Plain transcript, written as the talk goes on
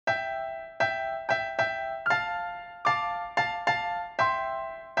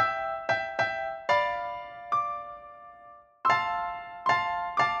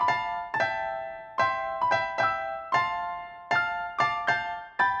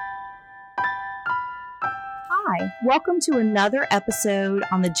Hi, welcome to another episode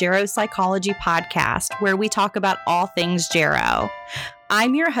on the Geropsychology podcast, where we talk about all things Gero.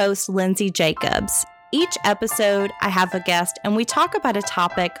 I'm your host, Lindsay Jacobs. Each episode, I have a guest and we talk about a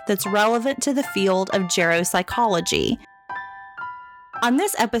topic that's relevant to the field of geropsychology. On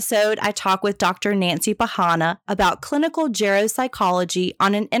this episode, I talk with Dr. Nancy Pachana about clinical geropsychology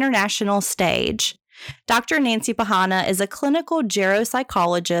on an international stage. Dr. Nancy Pachana is a clinical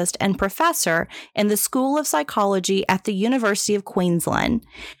geropsychologist and professor in the School of Psychology at the University of Queensland,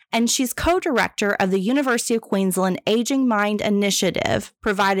 and she's co-director of the University of Queensland Aging Mind Initiative,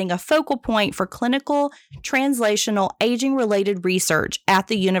 providing a focal point for clinical, translational, aging-related research at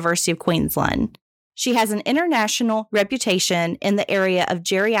the University of Queensland. She has an international reputation in the area of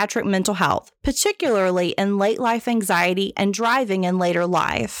geriatric mental health, particularly in late-life anxiety and driving in later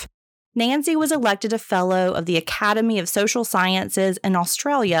life. Nancy was elected a Fellow of the Academy of Social Sciences in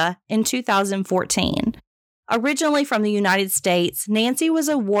Australia in 2014. Originally from the United States, Nancy was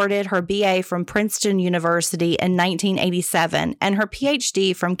awarded her BA from Princeton University in 1987 and her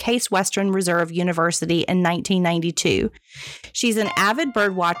Ph.D. from Case Western Reserve University in 1992. She's an avid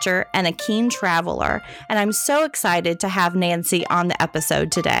birdwatcher and a keen traveler, and I'm so excited to have Nancy on the episode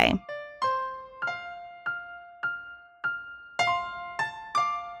today.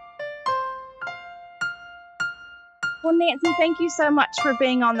 Well, Nancy, thank you so much for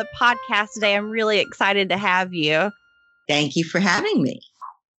being on the podcast today. I'm really excited to have you. Thank you for having me.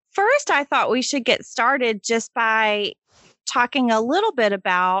 First, I thought we should get started just by talking a little bit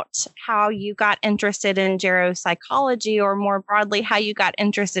about how you got interested in geropsychology, or more broadly, how you got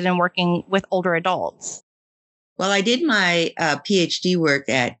interested in working with older adults. Well, I did my PhD work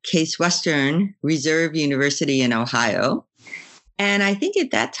at Case Western Reserve University in Ohio. And I think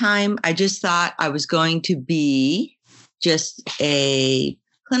at that time, I just thought I was going to be just a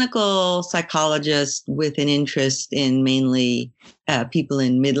clinical psychologist with an interest in mainly people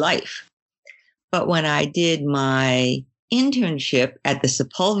in midlife. But when I did my internship at the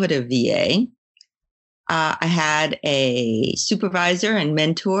Sepulveda VA, I had a supervisor and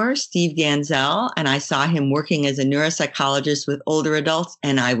mentor, Steve Ganzel, and I saw him working as a neuropsychologist with older adults,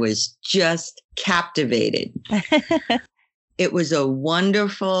 and I was just captivated. It was a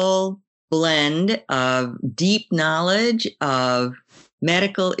wonderful blend of deep knowledge of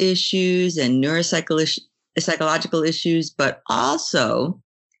medical issues and neuropsychological issues, but also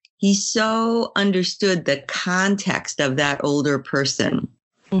he so understood the context of that older person.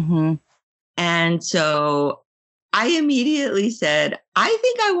 Mm-hmm. And so I immediately said, I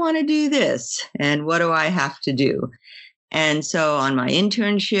think I want to do this. And what do I have to do? And so on my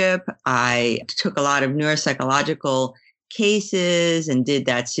internship, I took a lot of neuropsychological cases and did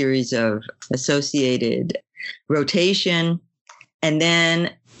that series of associated rotation. And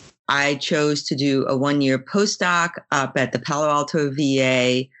then I chose to do a 1-year postdoc up at the Palo Alto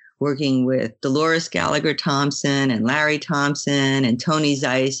VA, working with Dolores Gallagher Thompson and Larry Thompson and Tony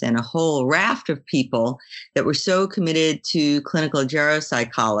Zeiss and a whole raft of people that were so committed to clinical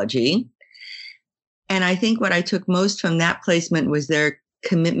geropsychology. And I think what I took most from that placement was their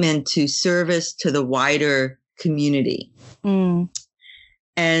commitment to service to the wider community. Mm.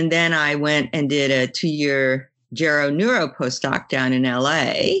 And then I went and did a 2-year gero-neuro postdoc down in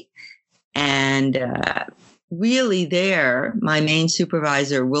LA. And really there, my main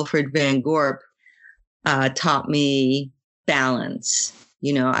supervisor, Wilfred Van Gorp, taught me balance.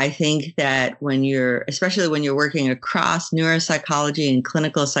 You know, I think that especially when you're working across neuropsychology and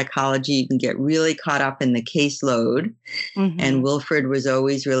clinical psychology, you can get really caught up in the caseload. Mm-hmm. And Wilfred was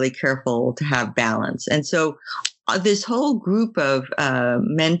always really careful to have balance. And so this whole group of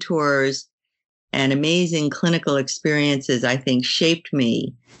mentors and amazing clinical experiences, I think, shaped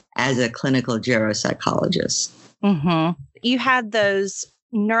me as a clinical geropsychologist. Mm-hmm. You had those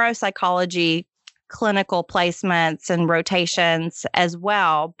neuropsychology clinical placements and rotations as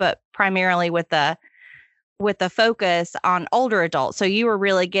well, but primarily with the focus on older adults. So you were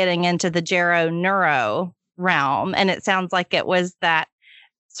really getting into the gero-neuro realm, and it sounds like it was that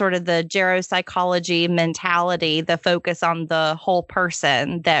sort of the geropsychology mentality, the focus on the whole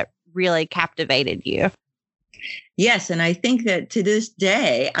person, that really captivated you. Yes. And I think that to this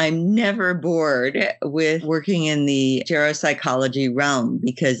day, I'm never bored with working in the geropsychology realm,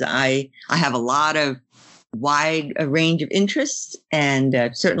 because I have a lot of wide range of interests.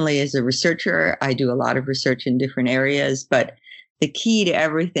 And certainly as a researcher, I do a lot of research in different areas. But the key to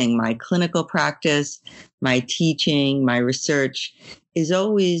everything, my clinical practice, my teaching, my research, is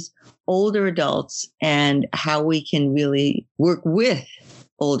always older adults and how we can really work with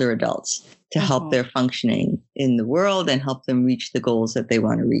older adults to help their functioning in the world and help them reach the goals that they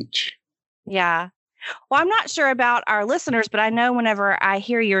want to reach. Yeah. Well, I'm not sure about our listeners, but I know whenever I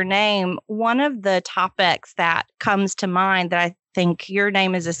hear your name, one of the topics that comes to mind that I think your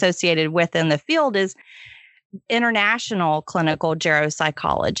name is associated with in the field is international clinical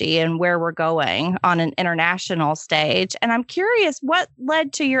geropsychology and where we're going on an international stage. And I'm curious, what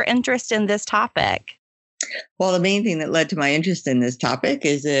led to your interest in this topic? Well, the main thing that led to my interest in this topic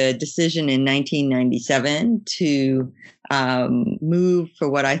is a decision in 1997 to move for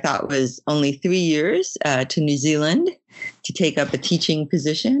what I thought was only 3 years to New Zealand to take up a teaching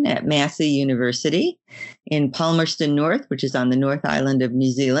position at Massey University in Palmerston North, which is on the North Island of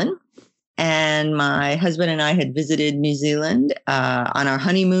New Zealand. And my husband and I had visited New Zealand on our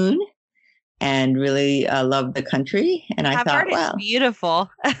honeymoon and really loved the country. And I thought, wow, it's beautiful.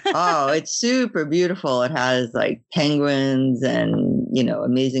 Oh, it's super beautiful. It has like penguins and,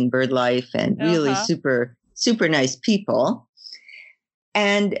 amazing bird life and really super, super nice people.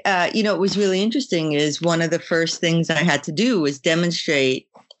 And, what was really interesting is one of the first things I had to do was demonstrate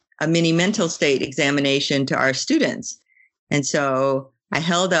a mini mental state examination to our students. And so I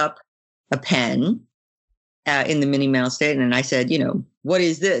held up a pen in the mini mental state and I said, what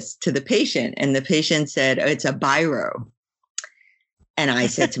is this to the patient? And the patient said, oh, it's a biro. And I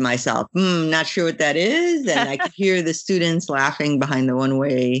said to myself, not sure what that is. And I could hear the students laughing behind the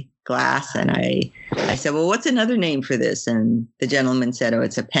one-way glass. And I said, well, what's another name for this? And the gentleman said, oh,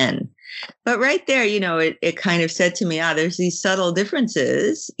 it's a pen. But right there, it kind of said to me, there's these subtle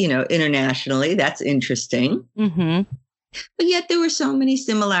differences, internationally. That's interesting. Mm-hmm. But yet there were so many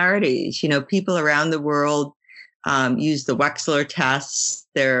similarities. People around the world use the Wechsler tests.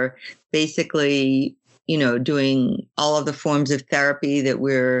 They're basically, doing all of the forms of therapy that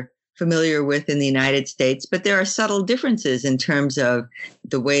we're familiar with in the United States. But there are subtle differences in terms of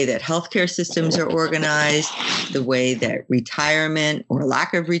the way that healthcare systems are organized, the way that retirement or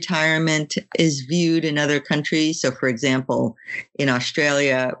lack of retirement is viewed in other countries. So, for example, in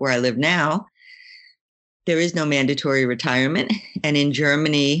Australia, where I live now, there is no mandatory retirement. And in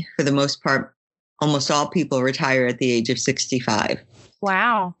Germany, for the most part, almost all people retire at the age of 65.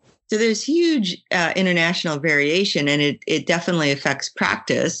 Wow. So there's huge international variation, and it definitely affects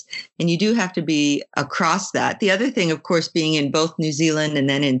practice. And you do have to be across that. The other thing, of course, being in both New Zealand and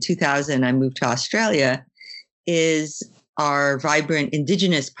then in 2000, I moved to Australia, is our vibrant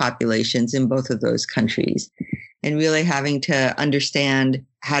indigenous populations in both of those countries. And really having to understand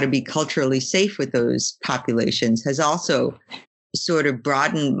how to be culturally safe with those populations has also sort of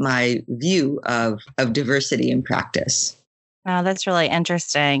broadened my view of diversity in practice. Wow, that's really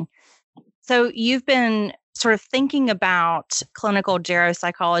interesting. So you've been sort of thinking about clinical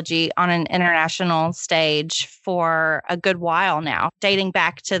geropsychology on an international stage for a good while now, dating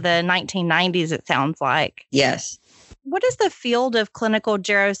back to the 1990s, it sounds like. Yes. What does the field of clinical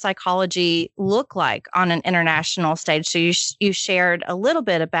geropsychology look like on an international stage? So you shared a little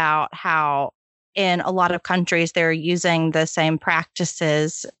bit about how in a lot of countries they're using the same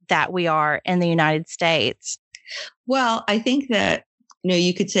practices that we are in the United States. Well, I think that,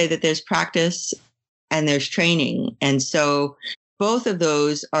 you could say that there's practice and there's training. And so both of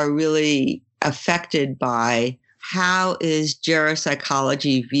those are really affected by how is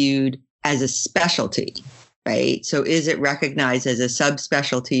geropsychology viewed as a specialty, right? So is it recognized as a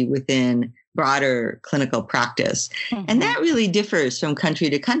subspecialty within broader clinical practice? Mm-hmm. And that really differs from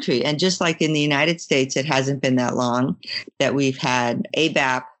country to country. And just like in the United States, it hasn't been that long that we've had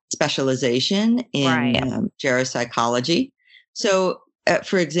ABAP specialization in geropsychology. So,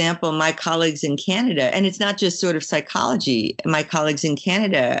 for example, my colleagues in Canada, and it's not just sort of psychology, my colleagues in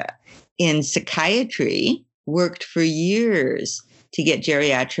Canada in psychiatry worked for years to get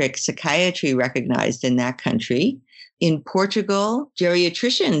geriatric psychiatry recognized in that country. In Portugal,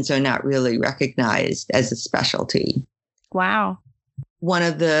 geriatricians are not really recognized as a specialty. Wow. One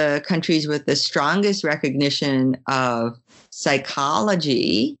of the countries with the strongest recognition of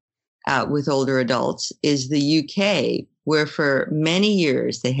psychology with older adults is the UK, where for many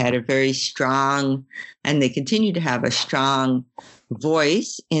years they had a very strong, and they continue to have a strong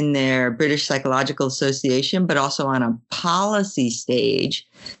voice in their British Psychological Association, but also on a policy stage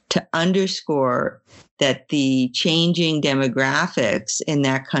to underscore that the changing demographics in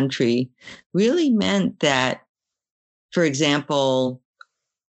that country really meant that, for example,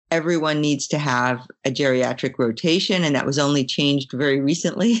 everyone needs to have a geriatric rotation, and that was only changed very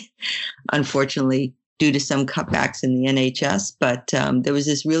recently, unfortunately, due to some cutbacks in the NHS. But there was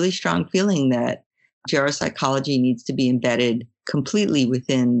this really strong feeling that geropsychology needs to be embedded completely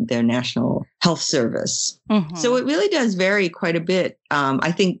within their national health service. Mm-hmm. So it really does vary quite a bit.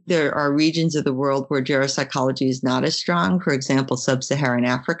 I think there are regions of the world where geropsychology is not as strong, for example, sub-Saharan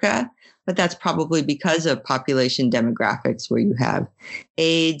Africa, but that's probably because of population demographics where you have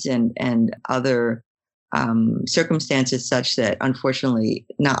AIDS and other circumstances such that, unfortunately,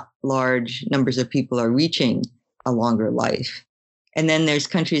 not large numbers of people are reaching a longer life. And then there's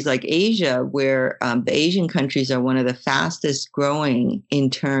countries like Asia, where the Asian countries are one of the fastest growing in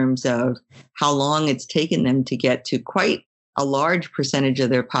terms of how long it's taken them to get to quite a large percentage of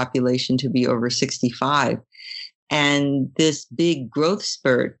their population to be over 65. And this big growth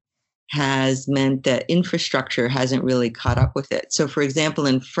spurt has meant that infrastructure hasn't really caught up with it. So, for example,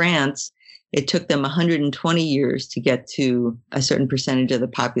 in France, it took them 120 years to get to a certain percentage of the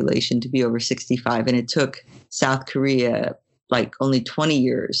population to be over 65. And it took South Korea like only 20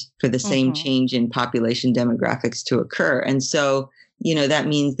 years for the same change in population demographics to occur. And so, that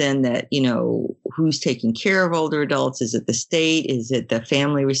means then that, who's taking care of older adults? Is it the state? Is it the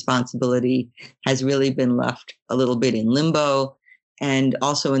family responsibility has really been left a little bit in limbo? And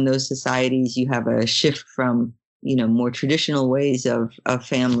also in those societies, you have a shift from, more traditional ways of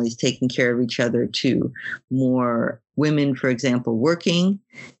families taking care of each other to more women, for example, working.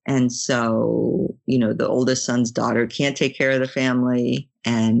 And so, the oldest son's daughter can't take care of the family.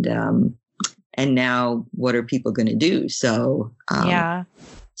 And now what are people going to do? So,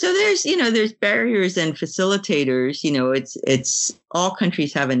 So there's barriers and facilitators, it's all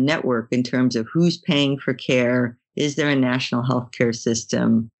countries have a network in terms of who's paying for care. Is there a national healthcare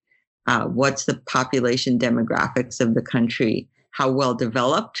system? What's the population demographics of the country? How well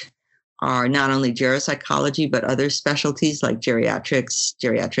developed are not only geropsychology, but other specialties like geriatrics,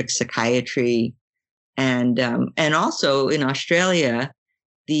 geriatric psychiatry. And also in Australia,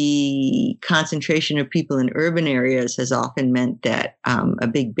 the concentration of people in urban areas has often meant that a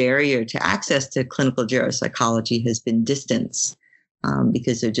big barrier to access to clinical geropsychology has been distance,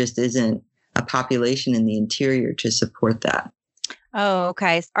 because there just isn't a population in the interior to support that. Oh,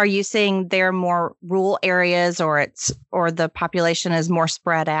 okay. Are you seeing there are more rural areas or the population is more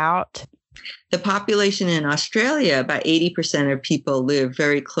spread out? The population in Australia, about 80% of people live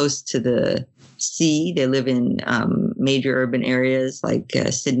very close to the sea. They live in major urban areas like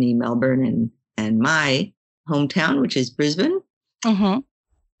Sydney, Melbourne, and my hometown, which is Brisbane. Mm-hmm.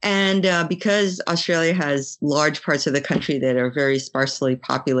 And because Australia has large parts of the country that are very sparsely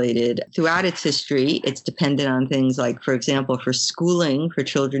populated, throughout its history, it's dependent on things like, for example, for schooling for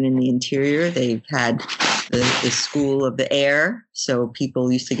children in the interior, they've had the school of the air. So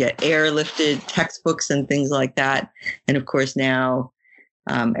people used to get airlifted textbooks and things like that. And of course, now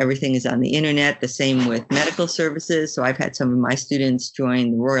everything is on the internet, the same with medical services. So I've had some of my students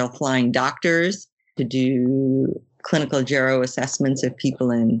join the Royal Flying Doctors to do clinical gero assessments of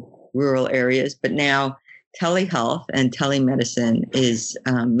people in rural areas. But now telehealth and telemedicine is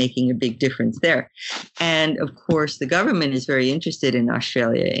making a big difference there. And of course, the government is very interested in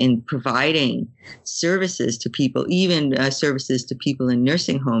Australia in providing services to people, even services to people in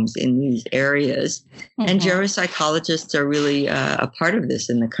nursing homes in these areas. Mm-hmm. And geropsychologists are really a part of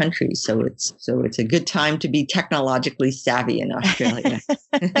this in the country. So it's a good time to be technologically savvy in Australia.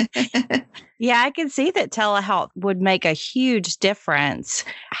 Yeah, I can see that telehealth would make a huge difference.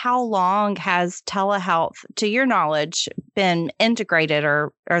 How long has telehealth, to your knowledge, been integrated,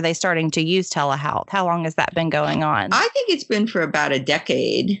 or are they starting to use telehealth? How long has that been going on? I think it's been for about a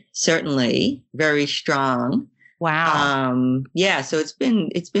decade, certainly, very strong. Wow. Yeah, so it's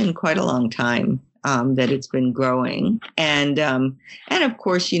been quite a long time that it's been growing. And of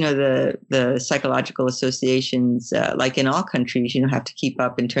course, the psychological associations, like in all countries, have to keep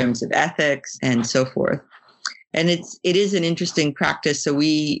up in terms of ethics and so forth. And it is an interesting practice. So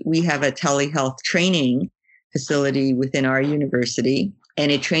we have a telehealth training facility within our university,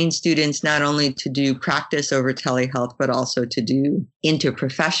 and it trains students not only to do practice over telehealth, but also to do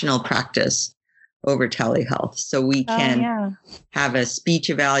interprofessional practice over telehealth. So we can have a speech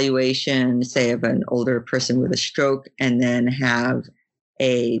evaluation, say, of an older person with a stroke, and then have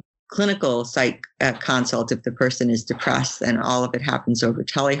a clinical psych consult if the person is depressed, and all of it happens over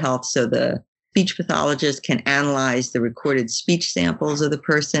telehealth. So the speech pathologist can analyze the recorded speech samples of the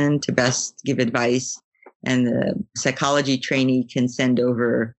person to best give advice, and the psychology trainee can send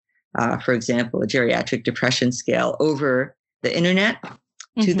over, for example, a geriatric depression scale over the internet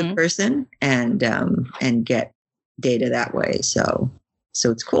to the person and get data that way. So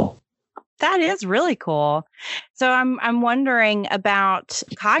it's cool. That is really cool. So I'm wondering about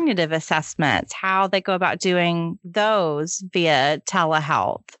cognitive assessments, how they go about doing those via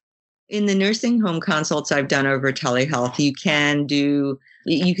telehealth. In the nursing home consults I've done over telehealth, you can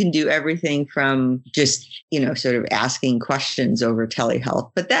do everything from just, sort of asking questions over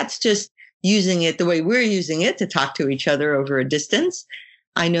telehealth, but that's just using it the way we're using it to talk to each other over a distance.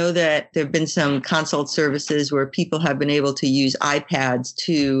 I know that there have been some consult services where people have been able to use iPads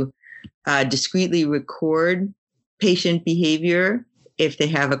to discreetly record patient behavior if they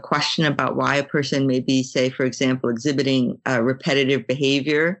have a question about why a person may be, say, for example, exhibiting repetitive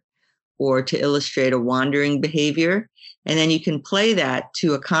behavior or to illustrate a wandering behavior. And then you can play that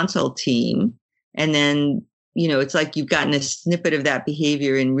to a consult team. And then, it's like you've gotten a snippet of that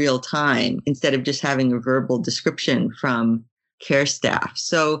behavior in real time instead of just having a verbal description from care staff.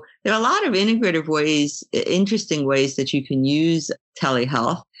 So there are a lot of integrative ways, interesting ways that you can use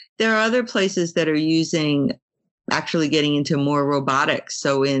telehealth. There are other places that are actually getting into more robotics.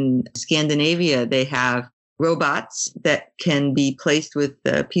 So in Scandinavia, they have robots that can be placed with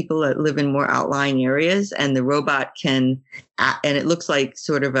people that live in more outlying areas. And the robot and it looks like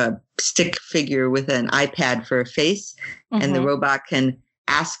sort of a stick figure with an iPad for a face. Mm-hmm. And the robot can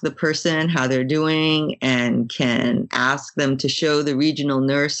ask the person how they're doing and can ask them to show the regional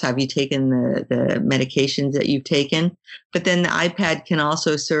nurse, have you taken the medications that you've taken? But then the iPad can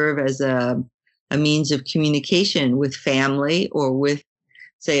also serve as a means of communication with family or with,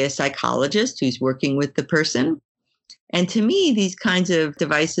 say, a psychologist who's working with the person. And to me, these kinds of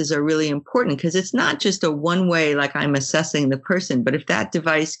devices are really important because it's not just a one way, like I'm assessing the person, but if that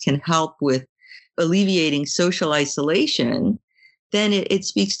device can help with alleviating social isolation, then it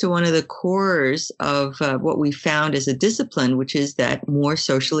speaks to one of the cores of what we found as a discipline, which is that more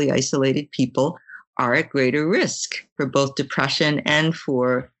socially isolated people are at greater risk for both depression and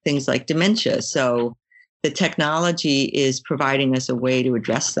for things like dementia. So the technology is providing us a way to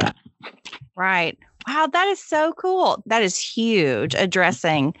address that. Right. Wow, that is so cool. That is huge,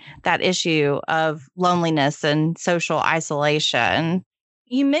 addressing that issue of loneliness and social isolation.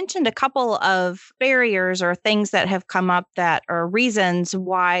 You mentioned a couple of barriers or things that have come up that are reasons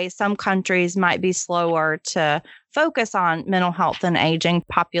why some countries might be slower to focus on mental health and aging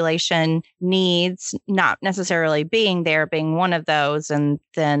population needs, not necessarily being there, being one of those, and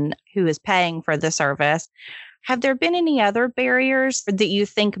then who is paying for the service. Have there been any other barriers that you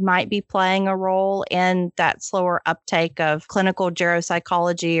think might be playing a role in that slower uptake of clinical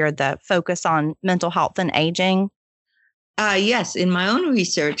geropsychology or the focus on mental health and aging? Yes. In my own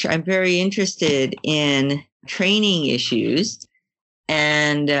research, I'm very interested in training issues.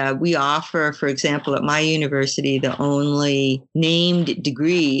 And we offer, for example, at my university, the only named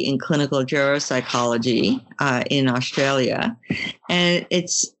degree in clinical gerosychology in Australia. And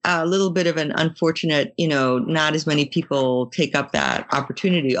it's a little bit of an unfortunate, not as many people take up that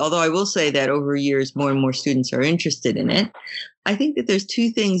opportunity. Although I will say that over years, more and more students are interested in it. I think that there's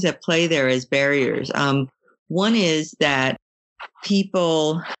two things at play there as barriers. One is that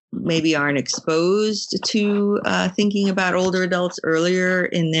people maybe aren't exposed to thinking about older adults earlier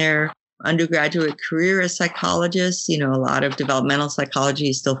in their undergraduate career as psychologists. A lot of developmental psychology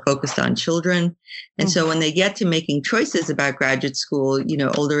is still focused on children. And so when they get to making choices about graduate school,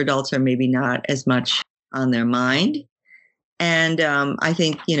 older adults are maybe not as much on their mind. And I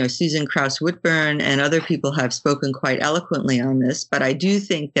think, Susan Kraus-Whitburn and other people have spoken quite eloquently on this, but I do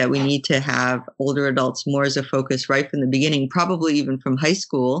think that we need to have older adults more as a focus right from the beginning, probably even from high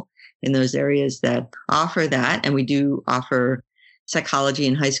school in those areas that offer that. And we do offer psychology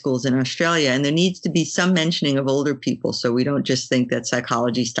in high schools in Australia. And there needs to be some mentioning of older people so we don't just think that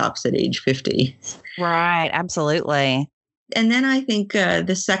psychology stops at age 50. Right. Absolutely. And then I think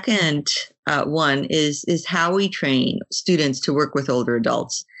the second one is how we train students to work with older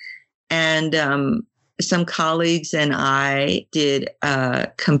adults. And some colleagues and I did a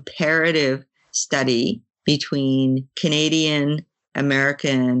comparative study between Canadian,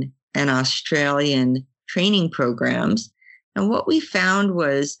 American, and Australian training programs. And what we found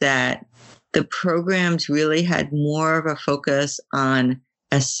was that the programs really had more of a focus on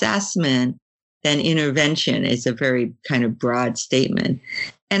assessment than intervention. Is a very kind of broad statement.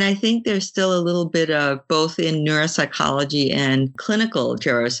 And I think there's still a little bit of both in neuropsychology and clinical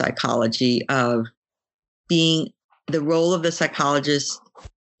geropsychology of being the role of the psychologist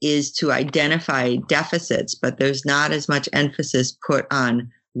is to identify deficits, but there's not as much emphasis put on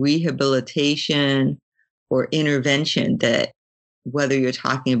rehabilitation or intervention, that whether you're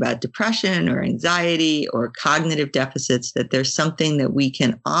talking about depression or anxiety or cognitive deficits, that there's something that we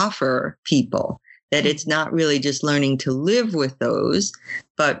can offer people, that it's not really just learning to live with those,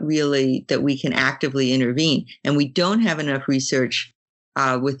 but really that we can actively intervene. And we don't have enough research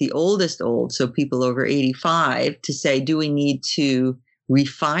with the oldest old, so people over 85, to say, do we need to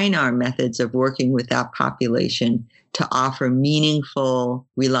refine our methods of working with that population to offer meaningful,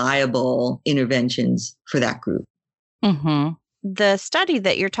 reliable interventions for that group. Mm-hmm. The study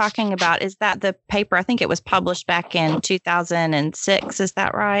that you're talking about, is that the paper? I think it was published back in 2006. Is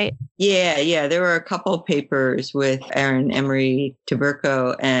that right? Yeah. There were a couple of papers with Aaron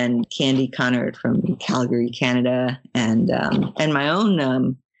Emery-Tiburcio and Candy Konnert from Calgary, Canada, and my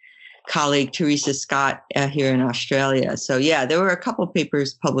own colleague, Teresa Scott, here in Australia. So yeah, there were a couple of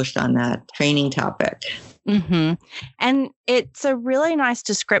papers published on that training topic. Mm-hmm. And it's a really nice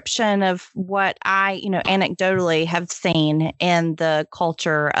description of what I, anecdotally have seen in the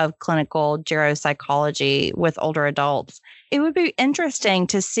culture of clinical geropsychology with older adults. It would be interesting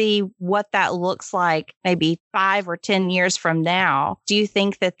to see what that looks like maybe 5 or 10 years from now. Do you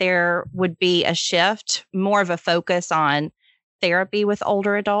think that there would be a shift, more of a focus on therapy with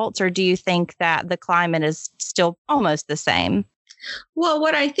older adults, or do you think that the climate is still almost the same? Well,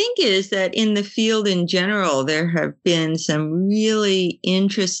 what I think is that in the field in general, there have been some really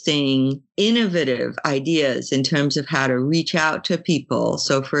interesting, innovative ideas in terms of how to reach out to people.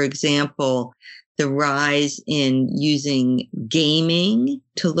 So, for example, the rise in using gaming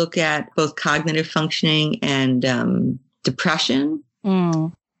to look at both cognitive functioning and depression.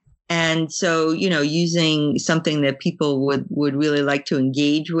 Mm. And so, using something that people would really like to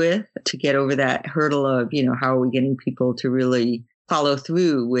engage with to get over that hurdle of, how are we getting people to really follow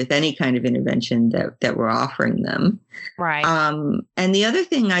through with any kind of intervention that we're offering them. Right. And the other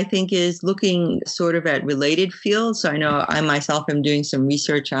thing I think is looking sort of at related fields. So I know I myself am doing some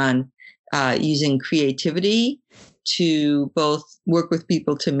research on using creativity to both work with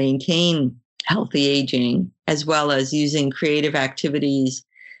people to maintain healthy aging, as well as using creative activities.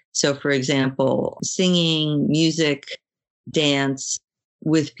 So, for example, singing, music, dance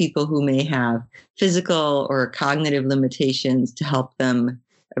with people who may have physical or cognitive limitations to help them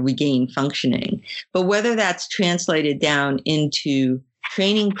regain functioning. But whether that's translated down into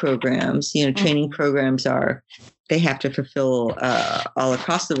training programs, training programs they have to fulfill all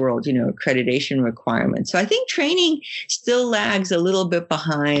across the world, accreditation requirements. So I think training still lags a little bit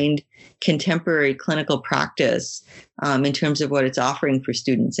behind contemporary clinical practice in terms of what it's offering for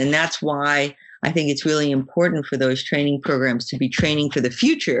students. And that's why I think it's really important for those training programs to be training for the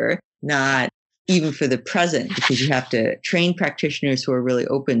future, not even for the present, because you have to train practitioners who are really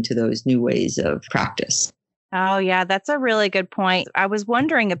open to those new ways of practice. Oh, yeah, that's a really good point. I was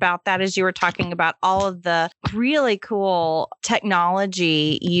wondering about that as you were talking about all of the really cool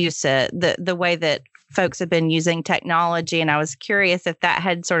technology use, the way that folks have been using technology. And I was curious if that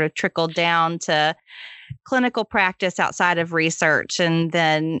had sort of trickled down to clinical practice outside of research, and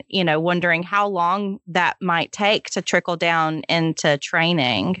then, wondering how long that might take to trickle down into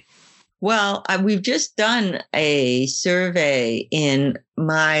training. Well, we've just done a survey in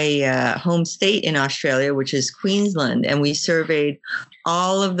my home state in Australia, which is Queensland, and we surveyed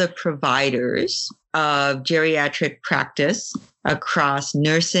all of the providers of geriatric practice across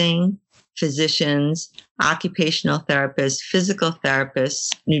nursing, physicians, occupational therapists, physical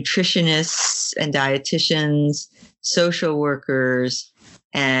therapists, nutritionists and dietitians, social workers,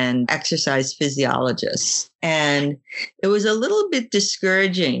 and exercise physiologists. And it was a little bit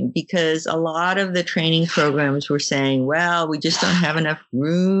discouraging because a lot of the training programs were saying, well, we just don't have enough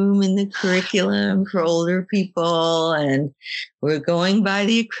room in the curriculum for older people, and we're going by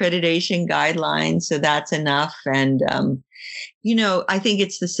the accreditation guidelines, so that's enough. And I think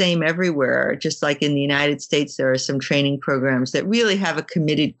it's the same everywhere. Just like in the United States, there are some training programs that really have a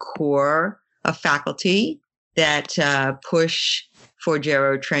committed core of faculty that push for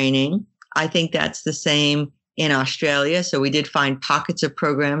gero training. I think that's the same in Australia. So we did find pockets of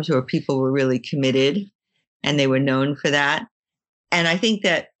programs where people were really committed and they were known for that. And I think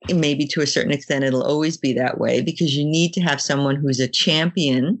that maybe to a certain extent, it'll always be that way because you need to have someone who's a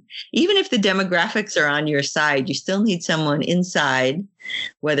champion. Even if the demographics are on your side, you still need someone inside,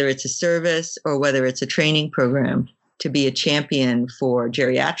 whether it's a service or whether it's a training program, to be a champion for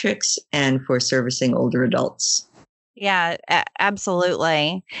geriatrics and for servicing older adults. Yeah,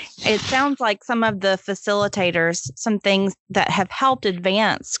 absolutely. It sounds like some of the facilitators, some things that have helped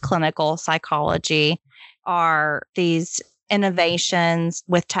advance clinical psychology are these innovations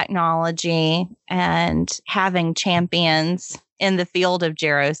with technology and having champions in the field of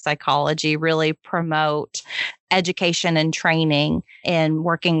geropsychology really promote education and training in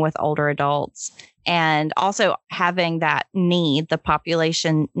working with older adults. And also having that need, the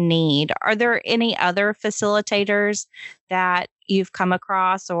population need. Are there any other facilitators that you've come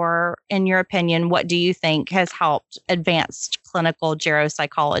across, or in your opinion, what do you think has helped advance clinical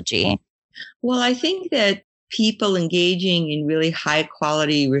geropsychology? Well, I think that people engaging in really high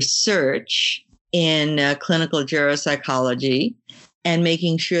quality research in clinical geropsychology and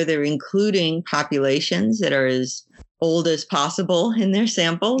making sure they're including populations that are as old as possible in their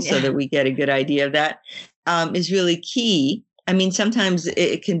samples so that we get a good idea of that is really key. I mean, sometimes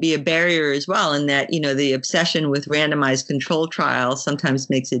it can be a barrier as well in that, the obsession with randomized control trials sometimes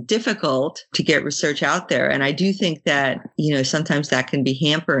makes it difficult to get research out there. And I do think that, sometimes that can be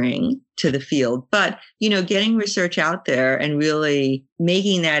hampering to the field. But, getting research out there and really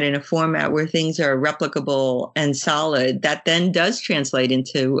making that in a format where things are replicable and solid, that then does translate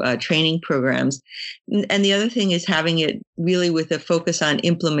into training programs. And the other thing is having it really with a focus on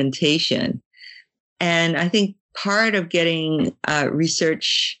implementation. And I think part of getting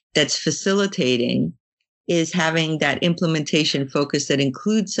research that's facilitating is having that implementation focus that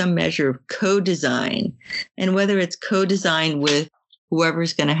includes some measure of co-design. And whether it's co-design with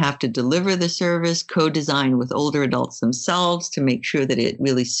whoever's going to have to deliver the service, co-design with older adults themselves to make sure that it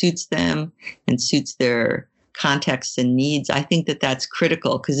really suits them and suits their contexts and needs. I think that that's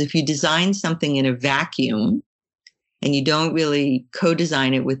critical, because if you design something in a vacuum, and you don't really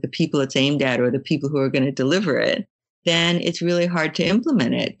co-design it with the people it's aimed at or the people who are going to deliver it, then it's really hard to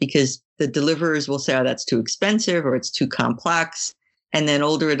implement it because the deliverers will say, oh, that's too expensive or it's too complex. And then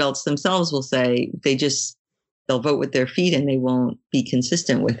older adults themselves will say they'll vote with their feet and they won't be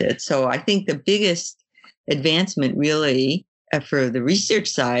consistent with it. So I think the biggest advancement really for the research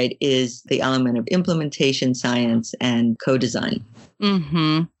side is the element of implementation science and co-design.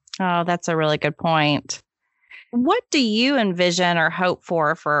 Mm-hmm. Oh, that's a really good point. What do you envision or hope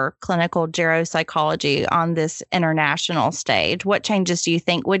for clinical geropsychology on this international stage? What changes do you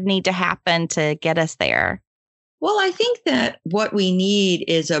think would need to happen to get us there? Well, I think that what we need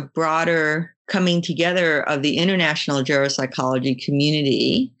is a broader coming together of the international geropsychology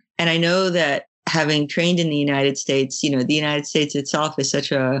community. And I know that having trained in the United States, the United States itself is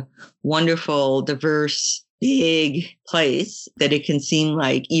such a wonderful, diverse, big place that it can seem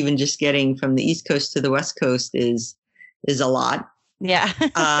like even just getting from the East Coast to the West Coast is a lot. Yeah.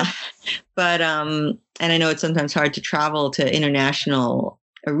 But and I know it's sometimes hard to travel to international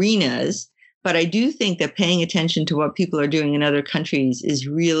arenas, but I do think that paying attention to what people are doing in other countries is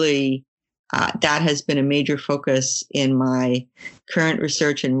really that has been a major focus in my current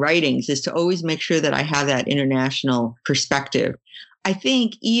research and writings, is to always make sure that I have that international perspective. I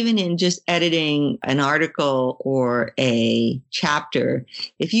think even in just editing an article or a chapter,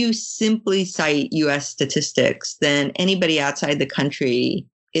 if you simply cite US statistics, then anybody outside the country,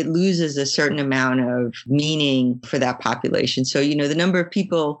 it loses a certain amount of meaning for that population. So, the number of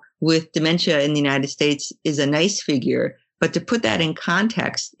people with dementia in the United States is a nice figure, but to put that in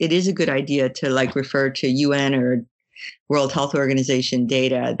context, it is a good idea to refer to UN or World Health Organization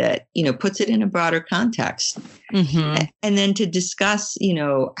data that, puts it in a broader context. Mm-hmm. And then to discuss,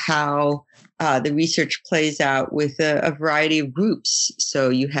 how the research plays out with a variety of groups. So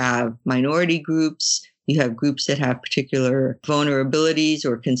you have minority groups, you have groups that have particular vulnerabilities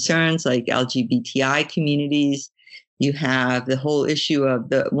or concerns like LGBTI communities. You have the whole issue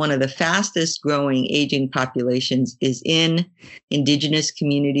of one of the fastest growing aging populations is in Indigenous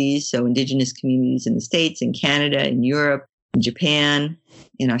communities. So Indigenous communities in the States, in Canada, in Europe, in Japan,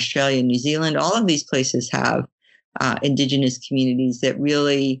 in Australia, New Zealand. All of these places have Indigenous communities that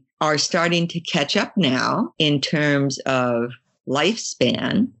really are starting to catch up now in terms of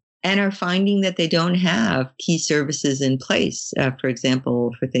lifespan and are finding that they don't have key services in place, for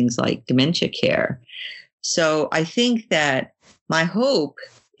example, for things like dementia care. So I think that my hope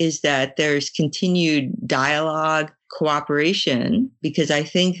is that there's continued dialogue, cooperation, because I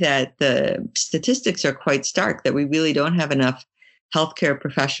think that the statistics are quite stark that we really don't have enough healthcare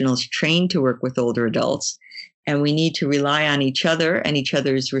professionals trained to work with older adults. And we need to rely on each other and each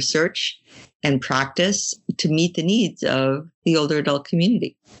other's research and practice to meet the needs of the older adult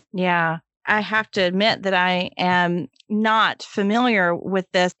community. Yeah. I have to admit that I am not familiar with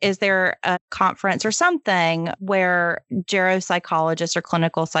this. Is there a conference or something where geropsychologists or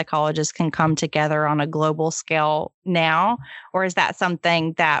clinical psychologists can come together on a global scale now? Or is that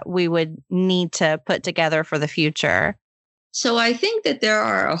something that we would need to put together for the future? So I think that there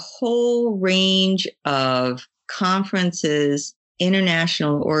are a whole range of conferences,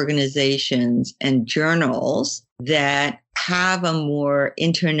 international organizations, and journals that have a more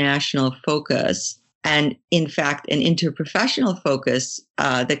international focus and, in fact, an interprofessional focus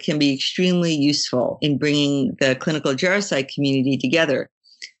that can be extremely useful in bringing the clinical geropsych community together.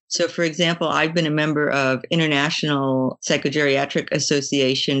 So, for example, I've been a member of International Psychogeriatric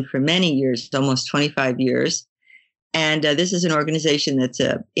Association for many years, almost 25 years. And this is an organization that's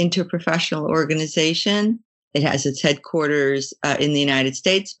an interprofessional organization. It has its headquarters in the United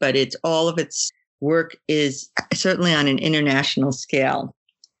States, but all of its work is certainly on an international scale.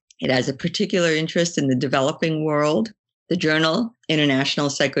 It has a particular interest in the developing world. The journal, International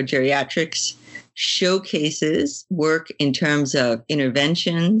Psychogeriatrics, showcases work in terms of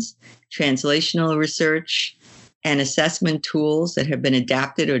interventions, translational research, and assessment tools that have been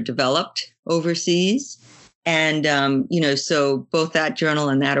adapted or developed overseas. And, so both that journal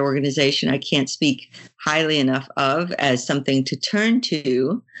and that organization, I can't speak highly enough of as something to turn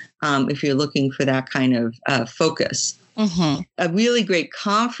to if you're looking for that kind of focus. Mm-hmm. A really great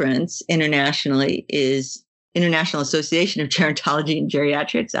conference internationally is International Association of Gerontology and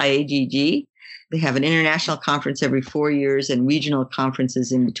Geriatrics, IAGG. They have an international conference every 4 years and regional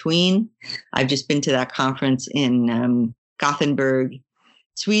conferences in between. I've just been to that conference in Gothenburg,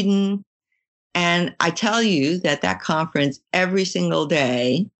 Sweden. And I tell you that conference, every single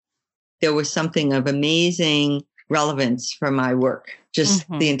day, there was something of amazing relevance for my work, just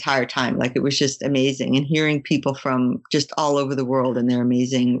the entire time. Like, it was just amazing. And hearing people from just all over the world and their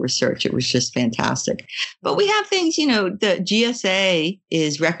amazing research, it was just fantastic. But we have things, the GSA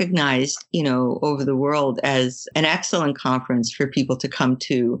is recognized, over the world as an excellent conference for people to come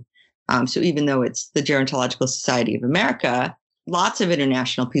to. So even though it's the Gerontological Society of America, lots of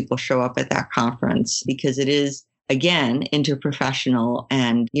international people show up at that conference because it is, again, interprofessional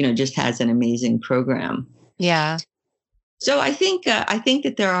and, just has an amazing program. Yeah. So I think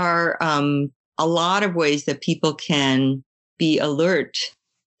that there are a lot of ways that people can be alert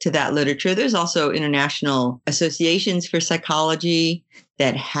to that literature. There's also international associations for psychology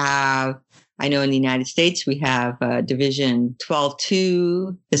that have, I know in the United States, we have Division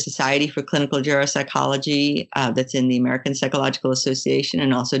 12-2, the Society for Clinical Gerosychology, that's in the American Psychological Association,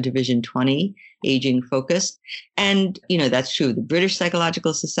 and also Division 20, Aging Focused. And, that's true of the British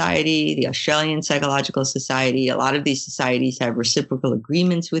Psychological Society, the Australian Psychological Society. A lot of these societies have reciprocal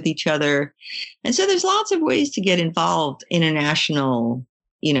agreements with each other. And so there's lots of ways to get involved in international,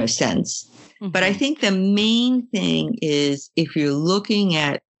 sense. Mm-hmm. But I think the main thing is, if you're looking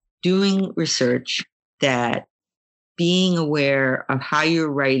at doing research, that being aware of how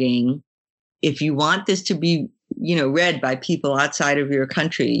you're writing, if you want this to be, read by people outside of your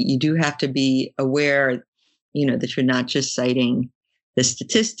country, you do have to be aware, that you're not just citing the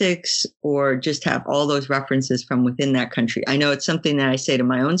statistics or just have all those references from within that country. I know it's something that I say to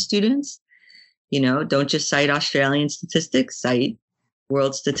my own students, don't just cite Australian statistics, cite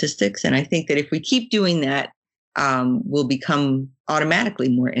world statistics. And I think that if we keep doing that, we'll become automatically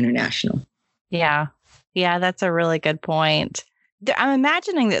more international. Yeah. Yeah, that's a really good point. I'm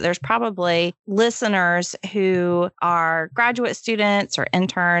imagining that there's probably listeners who are graduate students or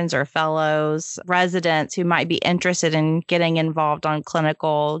interns or fellows, residents who might be interested in getting involved on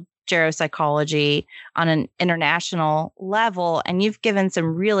clinical geropsychology on an international level. And you've given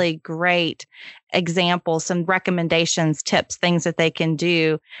some really great examples, some recommendations, tips, things that they can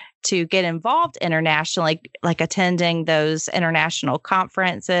do to get involved internationally, like attending those international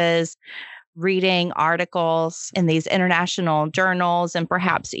conferences, reading articles in these international journals, and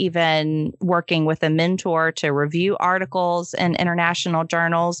perhaps even working with a mentor to review articles in international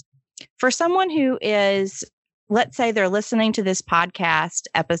journals. For someone who is, let's say they're listening to this podcast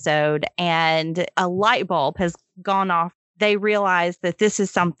episode and a light bulb has gone off, they realize that this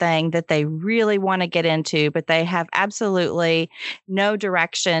is something that they really want to get into, but they have absolutely no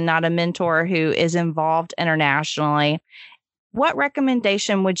direction, not a mentor who is involved internationally. What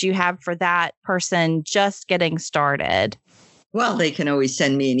recommendation would you have for that person just getting started? Well, they can always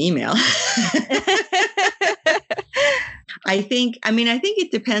send me an email. I think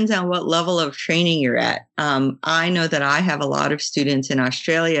it depends on what level of training you're at. I know that I have a lot of students in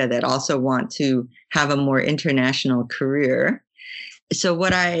Australia that also want to have a more international career. So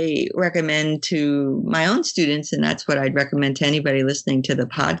what I recommend to my own students, and that's what I'd recommend to anybody listening to the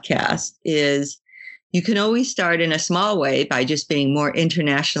podcast, is you can always start in a small way by just being more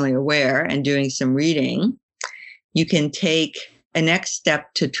internationally aware and doing some reading. You can take a next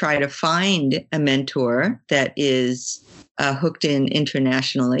step to try to find a mentor that is hooked in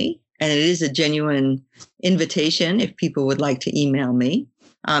internationally. And it is a genuine invitation if people would like to email me,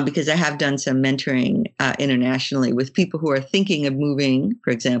 because I have done some mentoring internationally with people who are thinking of moving,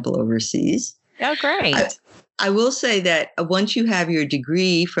 for example, overseas. Oh, great. I will say that once you have your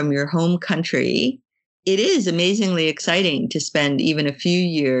degree from your home country, it is amazingly exciting to spend even a few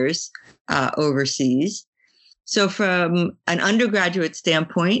years overseas. So from an undergraduate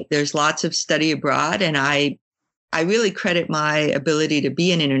standpoint, there's lots of study abroad, and I really credit my ability to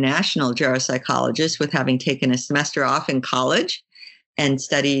be an international geropsychologist with having taken a semester off in college and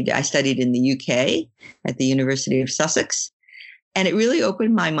I studied in the UK at the University of Sussex. And it really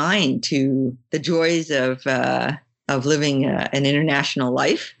opened my mind to the joys of living an international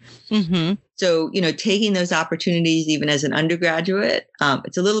life. Mm-hmm. So, taking those opportunities, even as an undergraduate,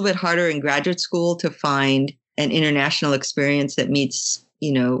 it's a little bit harder in graduate school to find an international experience that meets,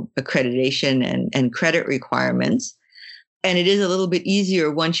 accreditation and credit requirements. And it is a little bit easier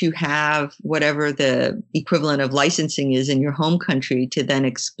once you have whatever the equivalent of licensing is in your home country to then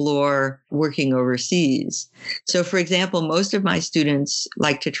explore working overseas. So, for example, most of my students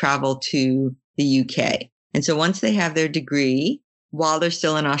like to travel to the UK. And so once they have their degree, while they're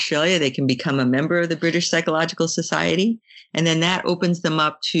still in Australia, they can become a member of the British Psychological Society. And then that opens them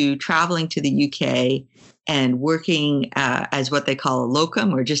up to traveling to the UK and working as what they call a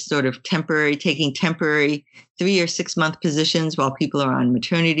locum, or just sort of taking temporary 3 or 6 month positions while people are on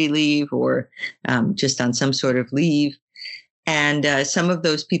maternity leave or just on some sort of leave. And some of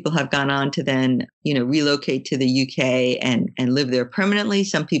those people have gone on to then, relocate to the UK and live there permanently.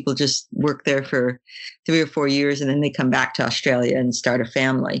 Some people just work there for 3 or 4 years and then they come back to Australia and start a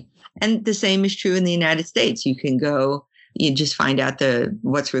family. And the same is true in the United States. You can go, you just find out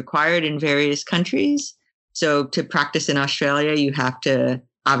what's required in various countries. So to practice in Australia, you have to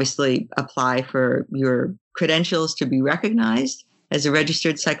obviously apply for your credentials to be recognized as a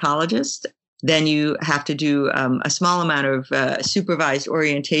registered psychologist. Then you have to do a small amount of supervised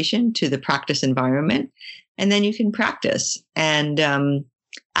orientation to the practice environment, and then you can practice. And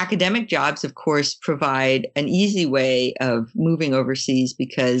academic jobs, of course, provide an easy way of moving overseas,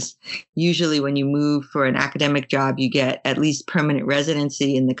 because usually when you move for an academic job, you get at least permanent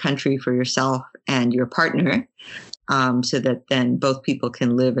residency in the country for yourself and your partner, so that then both people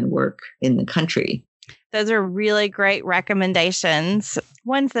can live and work in the country. Those are really great recommendations,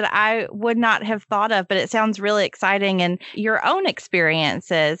 ones that I would not have thought of, but it sounds really exciting. And your own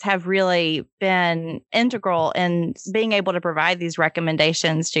experiences have really been integral in being able to provide these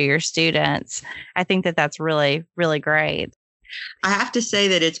recommendations to your students. I think that that's really, really great. I have to say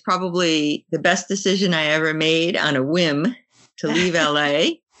that it's probably the best decision I ever made on a whim to leave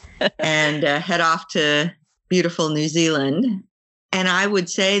LA and head off to beautiful New Zealand. And I would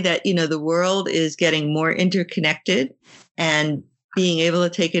say that, the world is getting more interconnected, and being able to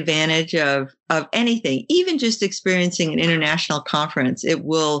take advantage of anything, even just experiencing an international conference, it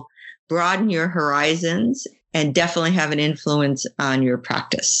will broaden your horizons and definitely have an influence on your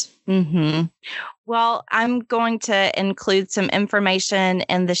practice. Mm-hmm. Well, I'm going to include some information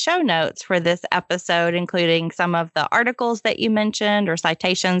in the show notes for this episode, including some of the articles that you mentioned or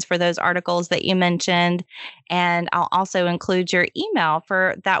citations for those articles that you mentioned. And I'll also include your email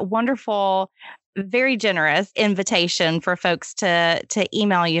for that wonderful, very generous invitation for folks to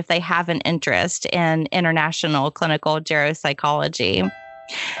email you if they have an interest in international clinical geropsychology.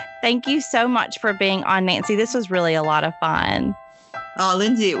 Thank you so much for being on, Nancy. This was really a lot of fun. Oh,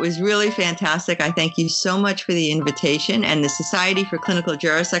 Lindsay, it was really fantastic. I thank you so much for the invitation. And the Society for Clinical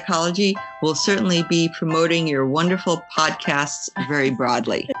Geropsychology will certainly be promoting your wonderful podcasts very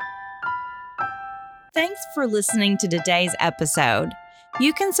broadly. Thanks for listening to today's episode.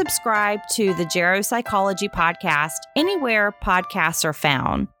 You can subscribe to the Geropsychology podcast anywhere podcasts are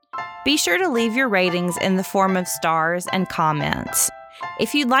found. Be sure to leave your ratings in the form of stars and comments.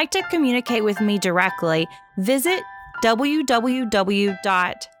 If you'd like to communicate with me directly, visit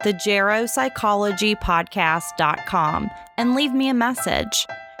www.thegeropsychologypodcast.com and leave me a message.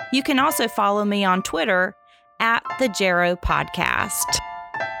 You can also follow me on Twitter @thegeropodcast.